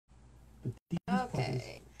But these puzzles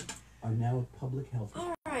are now a public health issue.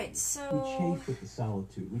 All right, so we chafe with the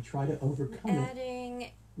solitude. We try to overcome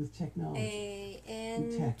it with technology.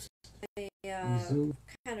 We text. We Zoom.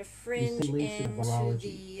 Kind of fringe we into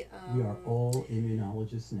virology. We are all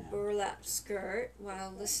immunologists now. Burlap skirt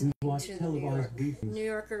while listening we watch to televised the New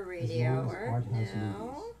Yorker Radio Hour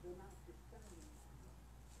now.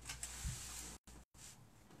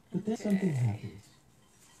 But then something happens.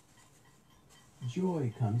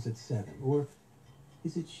 Joy comes at 7, or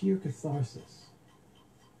is it sheer catharsis?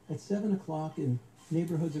 At 7 o'clock in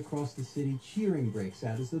neighborhoods across the city, cheering breaks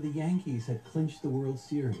out as though the Yankees had clinched the World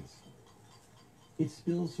Series. It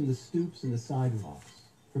spills from the stoops and the sidewalks,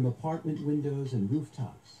 from apartment windows and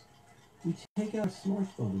rooftops. We take out our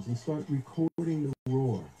smartphones and start recording the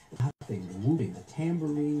roar, the clapping, the whooping, the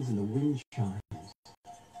tambourines and the wind chimes.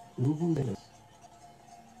 The vuvuzelas.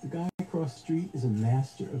 The guy across the street is a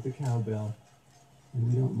master of the cowbell, and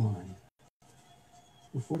we don't mind.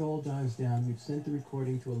 Before it all dies down, we've sent the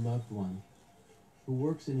recording to a loved one who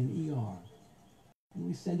works in an ER, and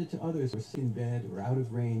we send it to others who are sick in bed or out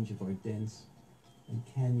of range of our dense and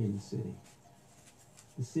canyon city.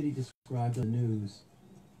 The city described on the news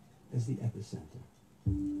as the epicenter.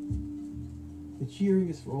 The cheering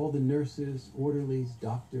is for all the nurses, orderlies,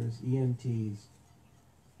 doctors, EMTs.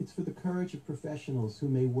 It's for the courage of professionals who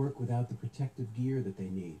may work without the protective gear that they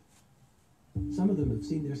need. Some of them have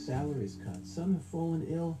seen their salaries cut. Some have fallen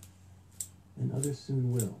ill, and others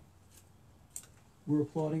soon will. We're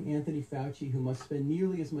applauding Anthony Fauci, who must spend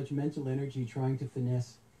nearly as much mental energy trying to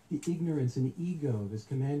finesse the ignorance and the ego of his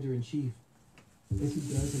commander-in-chief as he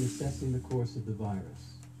does in assessing the course of the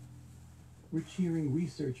virus. We're cheering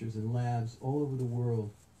researchers in labs all over the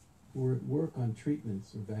world who are at work on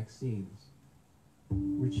treatments or vaccines.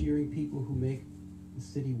 We're cheering people who make the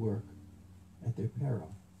city work at their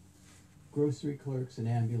peril. Grocery clerks and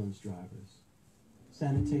ambulance drivers,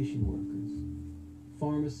 sanitation workers,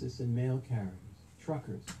 pharmacists and mail carriers,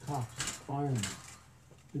 truckers, cops, firemen,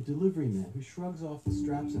 the delivery man who shrugs off the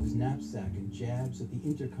straps of his knapsack and jabs at the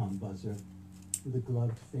intercom buzzer with a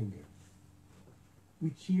gloved finger.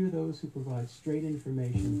 We cheer those who provide straight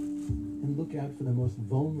information and look out for the most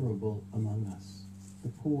vulnerable among us, the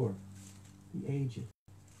poor, the aged,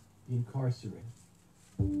 the incarcerated.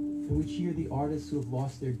 And we cheer the artists who have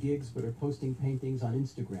lost their gigs but are posting paintings on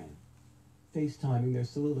Instagram, FaceTiming their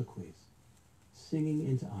soliloquies, singing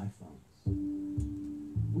into iPhones.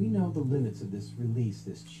 We know the limits of this release,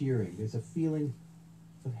 this cheering. There's a feeling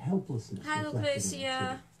of helplessness. Hi,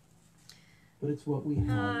 Lucrecia. But it's what we have in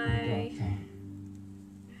the dark time.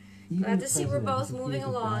 Glad to see we're both moving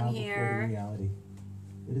along here. Reality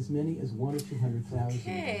that as many as 100,000 or 200,000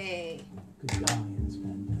 could die in this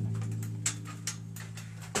pandemic.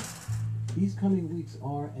 These coming weeks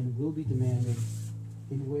are and will be demanding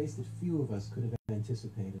in ways that few of us could have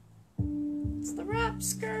anticipated. It's the wrap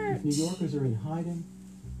skirt. If New Yorkers are in hiding,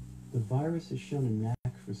 the virus has shown a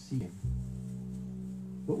knack for seeing.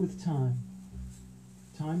 But with time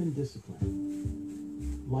and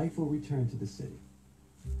discipline, life will return to the city.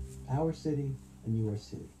 Our city and your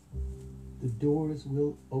city. The doors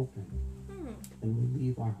will open and we'll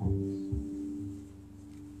leave our homes.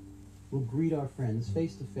 We'll greet our friends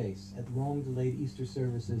face to face at long-delayed Easter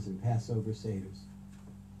services and Passover seders.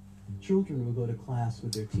 Children will go to class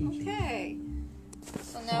with their teachers. Okay.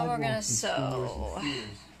 So now we're going to sew.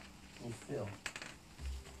 Will fill.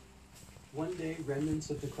 One day, remnants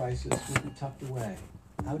of the crisis will be tucked away,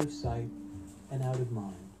 out of sight and out of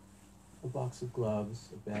mind. A box of gloves,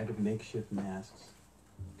 a bag of makeshift masks,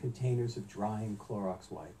 containers of drying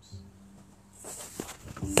Clorox wipes.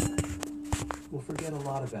 We'll forget a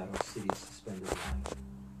lot about our city's suspended life,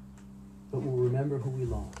 but we'll remember who we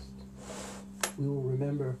lost. We will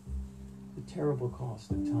remember the terrible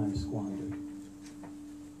cost of time squandered,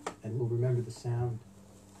 and we'll remember the sound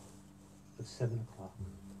of 7 o'clock.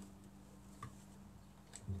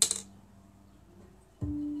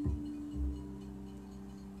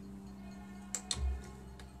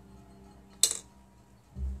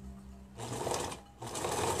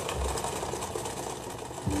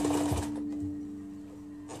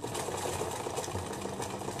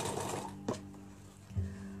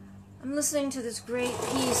 I'm listening to this great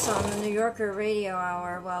piece on the New Yorker Radio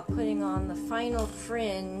Hour while putting on the final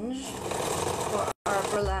fringe for our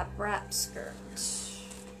burlap wrap skirt.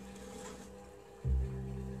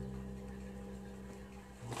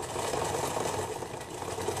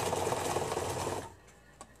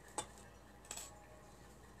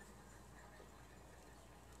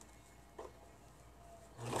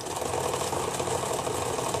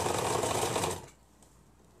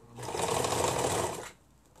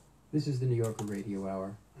 This is the New Yorker Radio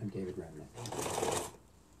Hour. I'm David Remnick.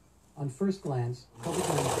 On first glance,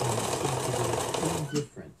 COVID-19 seems to be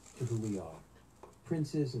indifferent to who we are.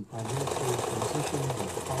 Princes and prime ministers, musicians and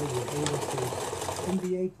Hollywood A-listers,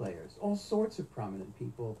 NBA players, all sorts of prominent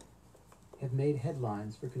people have made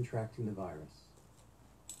headlines for contracting the virus.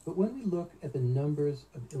 But when we look at the numbers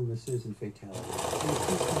of illnesses and fatalities, we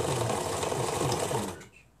see something else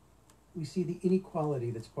emerge. We see the inequality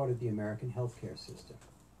that's part of the American healthcare system.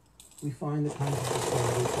 We find the kinds of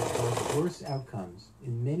disparities that cause worse outcomes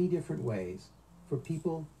in many different ways for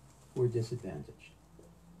people who are disadvantaged.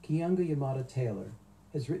 Keeanga Yamada-Taylor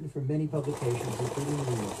has written for many publications, including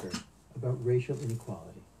The New Yorker, about racial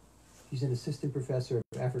inequality. She's an assistant professor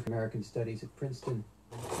of African American Studies at Princeton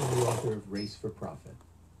and the author of Race for Profit.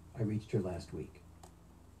 I reached her last week.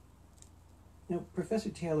 Now, Professor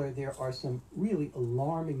Taylor, there are some really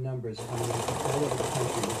alarming numbers coming in from all over the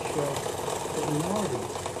country that show that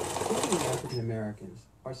minorities, particularly African Americans,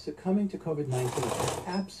 are succumbing to COVID-19 at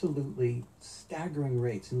absolutely staggering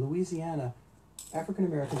rates. In Louisiana, African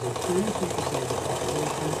Americans are 33% of the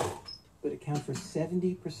population, but account for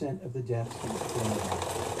 70% of the deaths from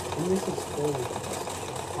coronavirus. And this is all over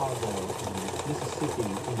Chicago, and Mississippi,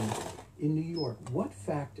 and in New York. What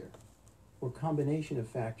factor or combination of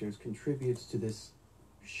factors contributes to this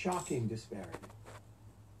shocking disparity?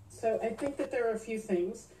 So I think that there are a few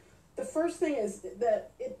things. The first thing is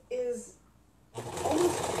that it is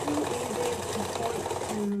almost too easy to point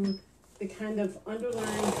to the kind of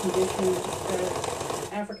underlying conditions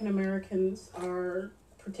that African Americans are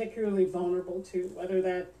particularly vulnerable to, whether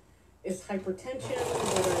that is hypertension,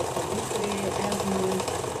 whether it's obesity, asthma,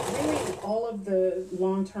 really all of the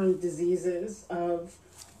long-term diseases of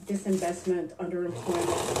disinvestment,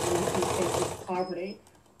 underemployment, and in some cases poverty.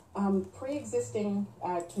 Pre-existing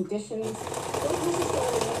conditions don't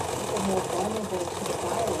necessarily make people more vulnerable to the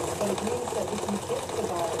virus, but it means that if you get the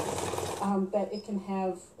virus, that it can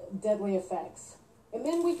have deadly effects. And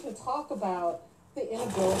then we can talk about the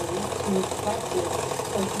inability to practice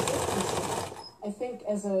social distancing. I think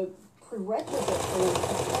as a prerequisite for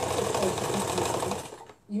effective social distancing,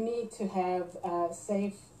 you need to have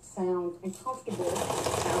safe, sound, and comfortable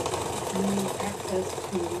housing. You need access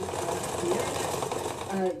to the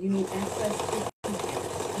internet. You need access to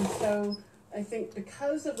computers. And so I think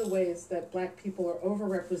because of the ways that Black people are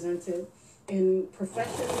overrepresented in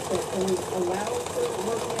professions that don't allow for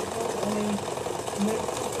working at home, only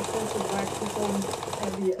 92% of Black people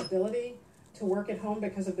have the ability to work at home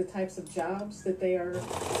because of the types of jobs that they are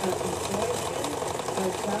employed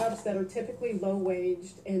in, jobs that are typically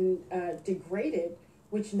low-waged and degraded,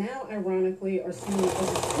 which now, ironically, are seen as a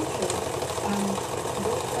future,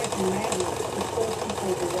 work like madness to pull people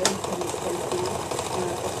away from the safety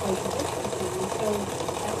of social distancing. And so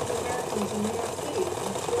African Americans in New York City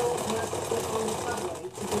still must get on the subway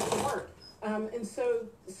to get to work. And so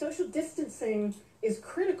social distancing is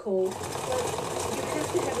critical, but you have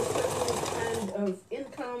to have a certain kind of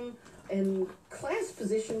income and class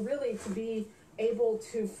position, really, to be able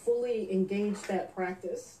to fully engage that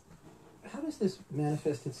practice. How does this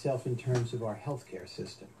manifest itself in terms of our healthcare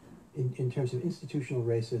system, in terms of institutional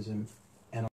racism